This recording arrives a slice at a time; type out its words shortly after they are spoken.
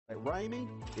At Ramey,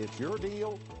 it's your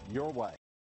deal, your way.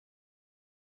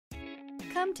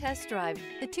 Come test drive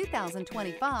the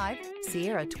 2025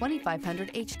 Sierra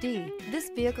 2500 HD. This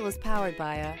vehicle is powered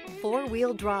by a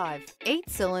 4-wheel drive,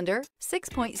 8-cylinder,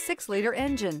 6.6-liter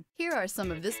engine. Here are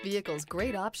some of this vehicle's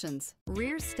great options: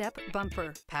 rear step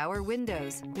bumper, power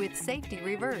windows with safety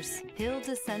reverse, hill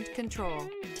descent control,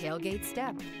 tailgate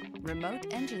step, remote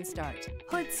engine start,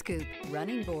 hood scoop,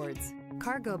 running boards,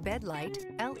 cargo bed light,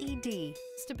 LED,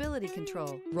 stability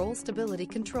control, roll stability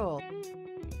control.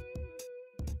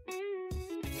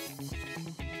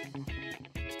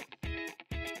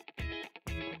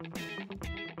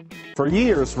 For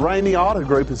years, Ramey Auto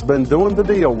Group has been doing the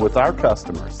deal with our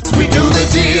customers. We do the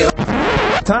deal.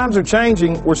 Times are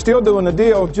changing. We're still doing the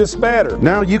deal, just better.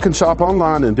 Now you can shop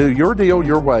online and do your deal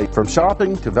your way, from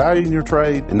shopping to valuing your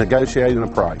trade and negotiating a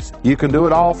price. You can do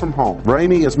it all from home.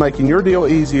 Ramey is making your deal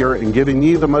easier and giving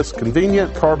you the most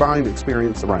convenient car buying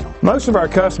experience around. Most of our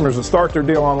customers that start their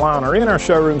deal online are in our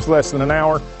showrooms less than an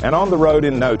hour and on the road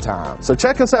in no time. So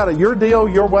check us out at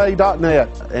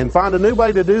yourdealyourway.net and find a new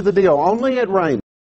way to do the deal only at Ramey.